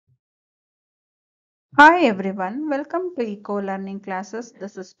Hi everyone, welcome to Eco Learning Classes.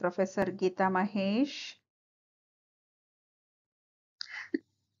 This is Professor Geeta Mahesh.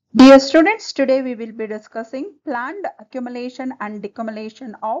 Dear students, today we will be discussing planned accumulation and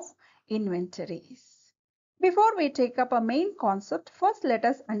decumulation of inventories. Before we take up a main concept, first let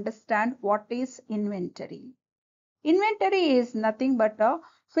us understand what is inventory. Inventory is nothing but a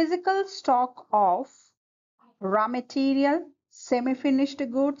physical stock of raw material, semi-finished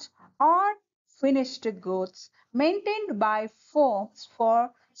goods, or finished goods maintained by firms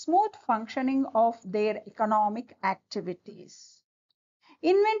for smooth functioning of their economic activities.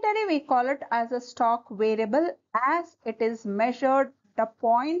 Inventory, we call it as a stock variable as it is measured at a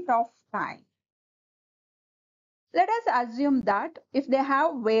point of time. Let us assume that if they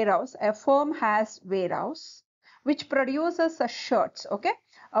have warehouse, a firm has warehouse which produces a shirts, okay?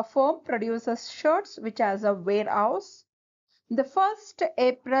 A firm produces shirts which has a warehouse. The 1st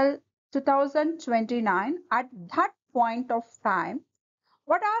April 2029, at that point of time,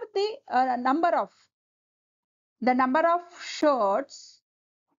 what are the number of shirts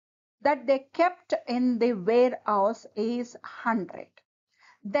that they kept in the warehouse is 100.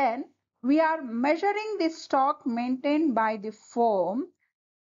 Then we are measuring the stock maintained by the firm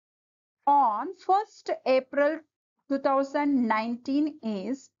on 1st April 2019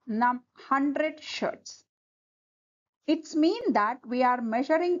 is 100 shirts. It's mean that we are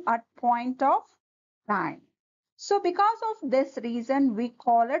measuring at point of time. So because of this reason, we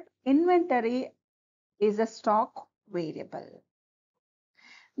call it inventory is a stock variable.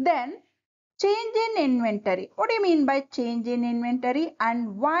 Then change in inventory. What do you mean by change in inventory,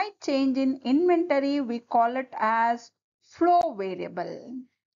 and why change in inventory we call it as flow variable?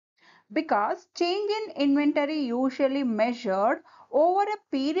 Because change in inventory usually measured over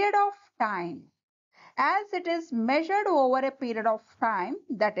a period of time. As it is measured over a period of time,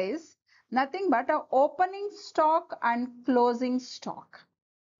 that is nothing but a opening stock and closing stock.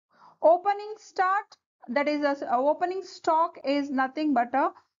 Opening start, that is a opening stock is nothing but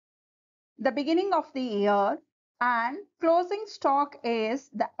the beginning of the year, and closing stock is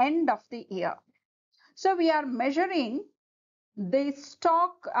the end of the year. So we are measuring the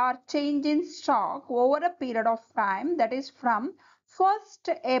stock or change in stock over a period of time, that is from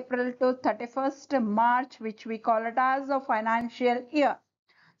 1st April to 31st March, which we call it as a financial year.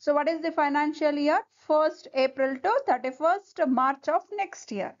 So what is the financial year? 1st April to 31st March of next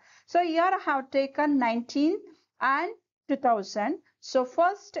year. So here I have taken 19 and 2000. So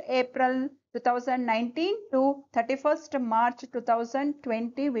 1st April 2019 to 31st March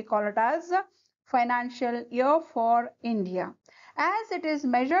 2020, we call it as a financial year for India. As it is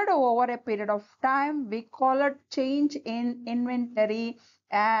measured over a period of time, we call it change in inventory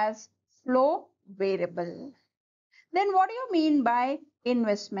as flow variable. Then what do you mean by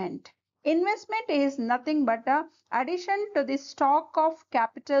investment? Investment is nothing but a addition to the stock of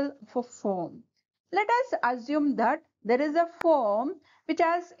capital for firm. Let us assume that there is a firm which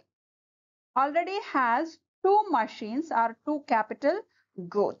already has two machines or two capital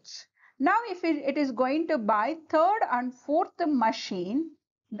goods. Now if it is going to buy third and fourth machine,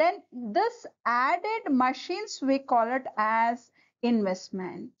 then this added machines we call it as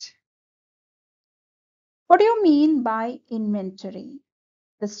investment. What do you mean by inventory?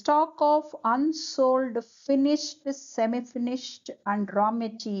 The stock of unsold, finished, semi-finished, and raw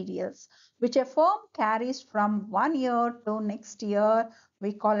materials which a firm carries from one year to next year,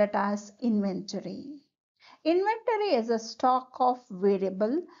 we call it as inventory. Inventory is a stock of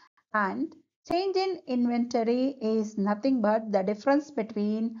variable, and change in inventory is nothing but the difference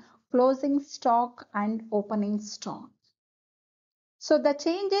between closing stock and opening stock. So the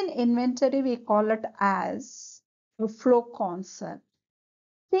change in inventory we call it as a flow concept.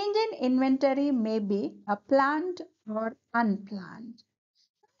 Change in inventory may be a planned or unplanned.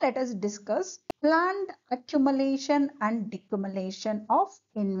 Let us discuss planned accumulation and decumulation of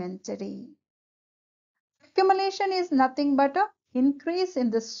inventory. Accumulation is nothing but a increase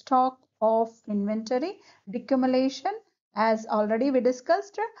in the stock of inventory. Decumulation, as already we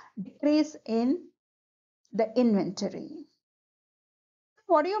discussed, decrease in the inventory.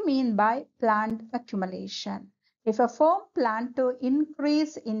 What do you mean by planned accumulation? If a firm plans to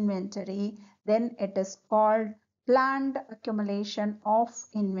increase inventory, then it is called planned accumulation of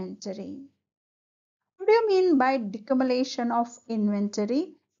inventory. What do you mean by decumulation of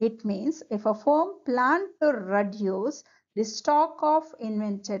inventory? It means if a firm plans to reduce the stock of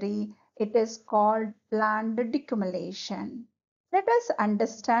inventory, it is called planned decumulation. Let us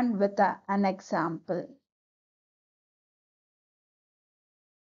understand with an example.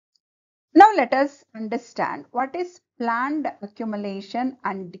 Now let us understand what is planned accumulation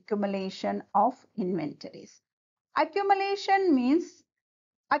and decumulation of inventories. Accumulation means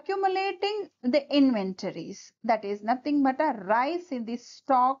accumulating the inventories, that is nothing but a rise in the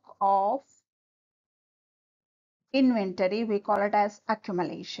stock of inventory, we call it as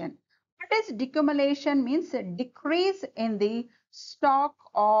accumulation. What is decumulation means a decrease in the stock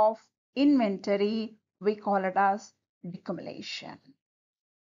of inventory, we call it as decumulation.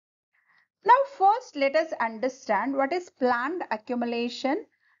 Now first let us understand what is planned accumulation,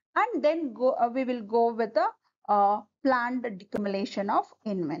 and then we will go with the planned decumulation of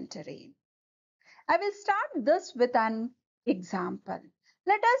inventory. I will start this with an example.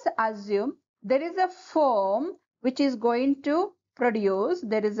 Let us assume there is a firm which is going to produce,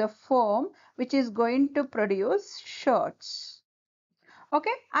 shirts.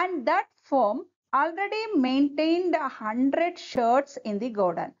 Okay, and that firm already maintained 100 shirts in the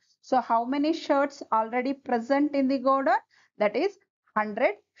godown. So how many shirts already present in the godown? That is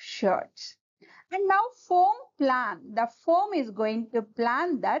 100 shirts. And now the firm is going to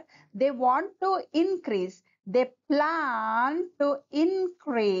plan that they want to increase, they plan to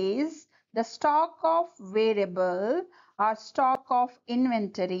increase the stock of variable or stock of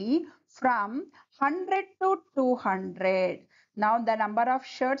inventory from 100 to 200. Now the number of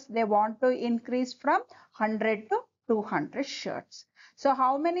shirts they want to increase from 100 to 200 shirts. So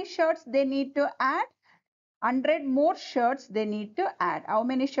how many shirts they need to add? 100 more shirts they need to add. How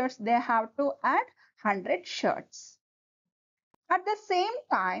many shirts they have to add? 100 shirts. At the same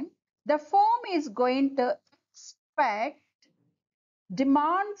time, the firm is going to expect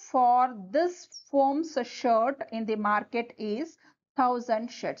demand for this firm's shirt in the market is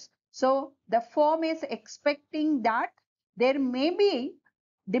 1000 shirts. So the firm is expecting that there may be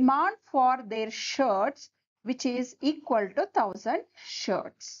demand for their shirts which is equal to 1000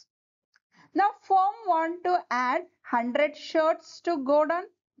 shirts. Now firm want to add 100 shirts to godown.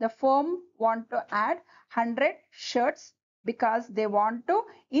 The firm want to add 100 shirts because they want to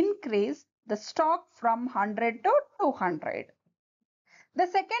increase the stock from 100 to 200. The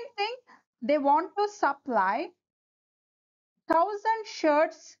second thing, they want to supply 1000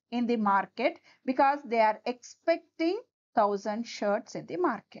 shirts in the market because they are expecting 1000 shirts in the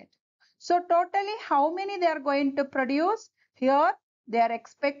market. So totally how many they are going to produce? Here they are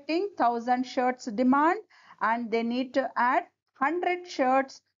expecting 1000 shirts demand and they need to add 100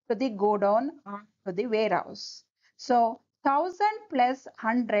 shirts to the godown or to the warehouse. So 1000 plus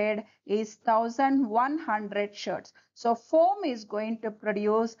 100 is 1100 shirts. So firm is going to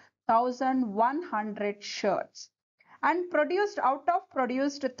produce 1100 shirts. And out of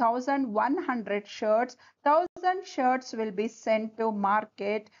produced 1100 shirts, 1000 shirts will be sent to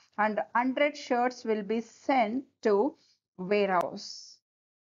market and 100 shirts will be sent to warehouse.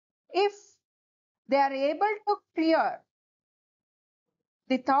 If they are able to clear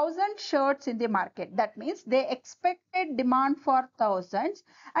the 1000 shirts in the market, that means they expected demand for thousands,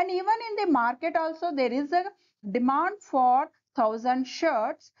 and even in the market also there is a demand for 1000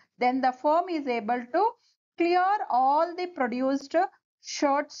 shirts, then the firm is able to clear all the produced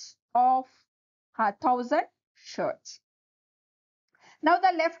shirts of 1000 shirts. Now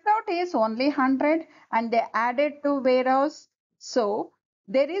the left out is only 100 and they added to warehouse. So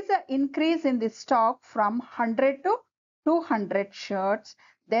there is an increase in the stock from 100 to 200 shirts.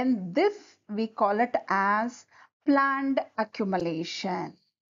 Then this we call it as planned accumulation.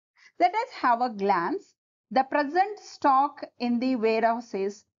 Let us have a glance. The present stock in the warehouse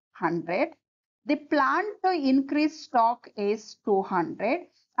is 100. The plan to increase stock is 200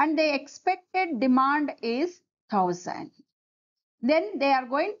 and the expected demand is 1000. Then they are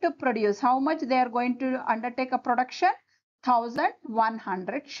going to produce, how much they are going to undertake a production?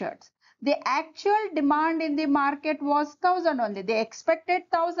 1100 shirts. The actual demand in the market was 1000 only. They expected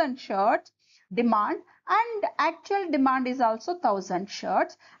 1000 shirts demand and actual demand is also 1000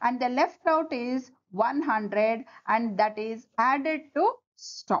 shirts, and the left out is 100 and that is added to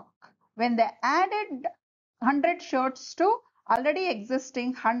stock. When they added 100 shirts to already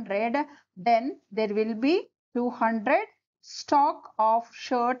existing 100, then there will be 200 stock of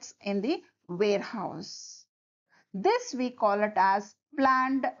shirts in the warehouse. This we call it as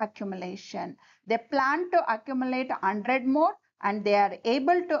planned accumulation. They plan to accumulate 100 more and they are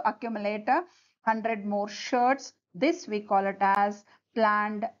able to accumulate 100 more shirts. This we call it as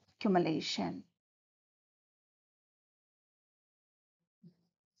planned accumulation.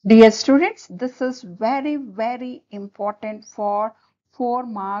 Dear students, this is very important for 4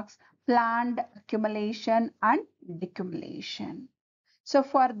 marks, planned accumulation and decumulation. So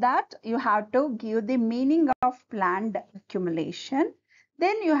for that, you have to give the meaning of planned accumulation.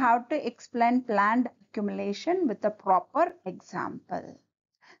 Then you have to explain planned accumulation with a proper example.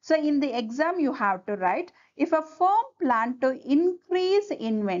 So in the exam you have to write, if a firm plan to increase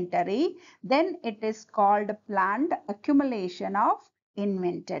inventory, then it is called planned accumulation of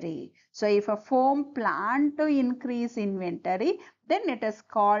inventory. So if a firm plan to increase inventory, then it is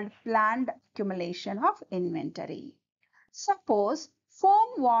called planned accumulation of inventory. Suppose firm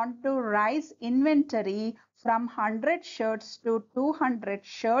want to rise inventory from 100 shirts to 200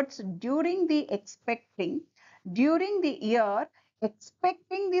 shirts during the year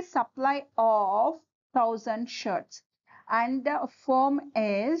expecting the supply of 1000 shirts, and the firm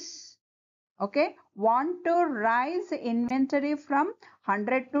is want to rise inventory from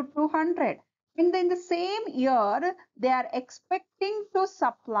 100 to 200, and in the same year they are expecting to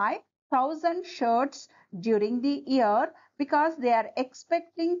supply 1000 shirts during the year because they are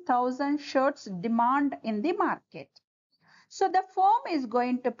expecting 1000 shirts demand in the market. So the firm is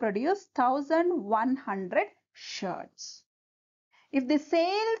going to produce 1100 shirts. If the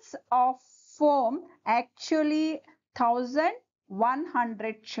sales of firm actually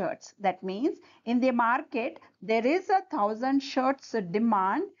 1100 shirts, that means in the market there is 1000 shirts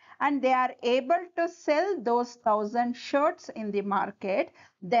demand and they are able to sell those 1000 shirts in the market,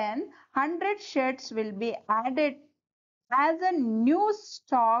 then 100 shirts will be added as a new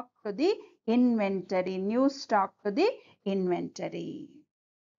stock to the inventory,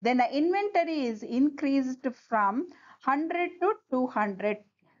 Then the inventory is increased from 100 to 200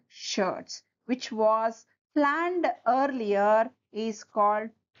 shirts, which was planned earlier, is called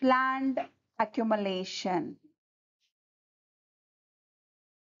planned accumulation.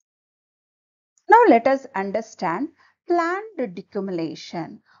 Now let us understand planned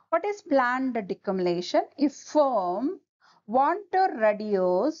decumulation. What is planned decumulation? If firm want to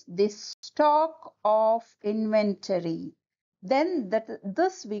reduce the stock of inventory, then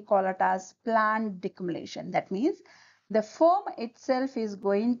this we call it as planned decumulation. That means the firm itself is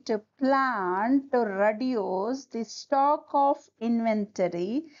going to plan to reduce the stock of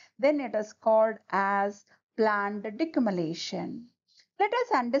inventory, then it is called as planned decumulation. Let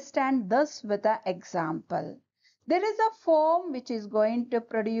us understand this with an example. There is a firm which is going to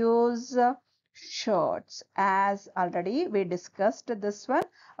produce shirts. As already we discussed this one,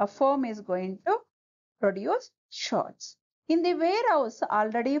 a firm is going to produce shirts. In the warehouse,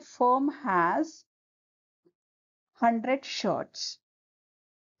 already firm has 100 shirts.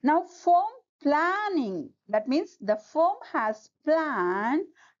 Now firm planning, that means the firm has planned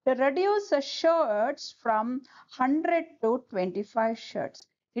to reduce the shirts from 100 to 25 shirts.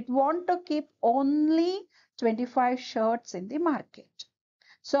 It wants to keep only 25 shirts in the market.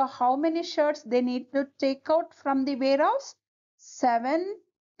 So how many shirts they need to take out from the warehouse?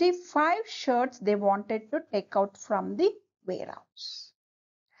 75 shirts they wanted to take out from the warehouse.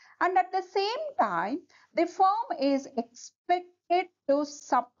 And at the same time, the firm is expected to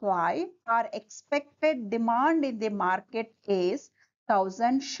supply, or expected demand in the market is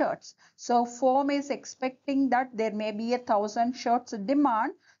 1000 shirts. So firm is expecting that there may be 1000 shirts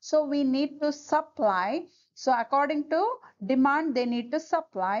demand. So we need to supply. So according to demand, they need to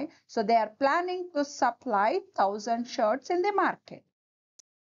supply. So they are planning to supply 1000 shirts in the market.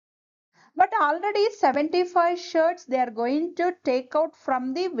 But already 75 shirts they are going to take out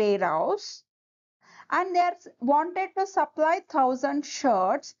from the warehouse, and they are wanted to supply 1000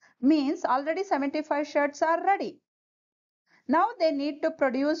 shirts, means already 75 shirts are ready. Now they need to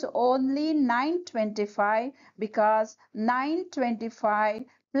produce only 925, because 925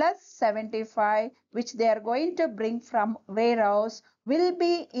 plus 75 which they are going to bring from warehouse will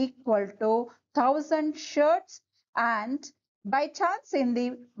be equal to 1000 shirts, and by chance in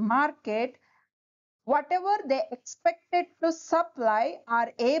the market whatever they expected to supply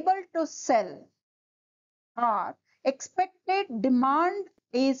are able to sell, or expected demand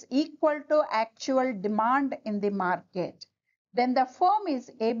is equal to actual demand in the market, then the firm is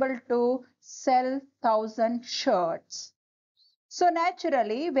able to sell 1000 shirts. So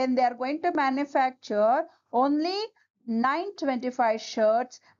naturally, when they are going to manufacture only 925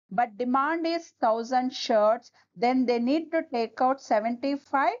 shirts, but demand is 1000 shirts, then they need to take out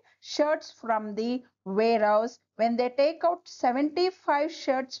 75 shirts from the warehouse. When they take out 75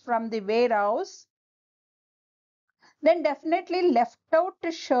 shirts from the warehouse, then definitely left out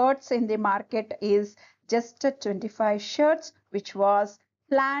shirts in the market is just 25 shirts, which was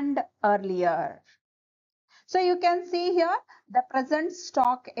planned earlier. So you can see here the present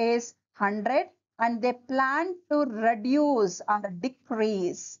stock is 100 and they plan to reduce or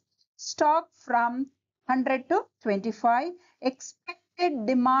decrease stock from 100 to 25. Expected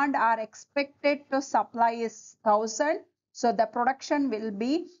demand or expected to supply is 1000. So the production will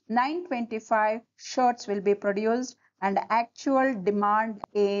be 925 shirts will be produced and actual demand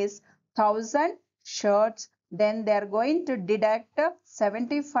is 1000 shirts. Then they are going to deduct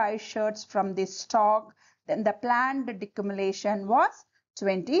 75 shirts from the stock. Then the planned decumulation was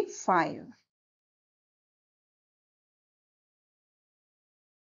 25.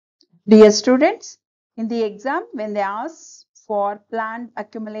 Dear students, in the exam, when they ask for planned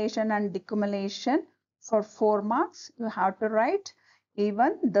accumulation and decumulation for 4 marks, you have to write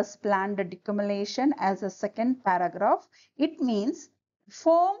even this planned decumulation as a second paragraph. It means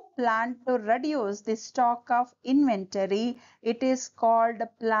firm plan to reduce the stock of inventory. It is called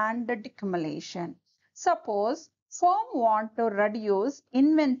planned decumulation. Suppose firm want to reduce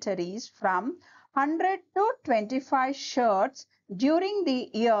inventories from 100 to 25 shirts during the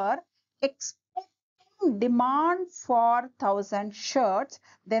year, expecting demand for 1000 shirts,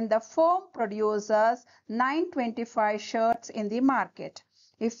 then the firm produces 925 shirts in the market.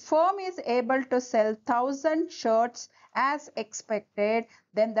 If firm is able to sell 1000 shirts as expected,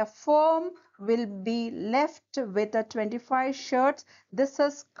 then the firm will be left with 25 shirts. This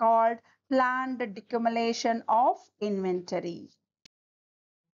is called planned decumulation of inventory.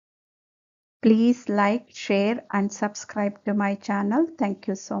 Please like, share and subscribe to my channel. Thank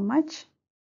you so much.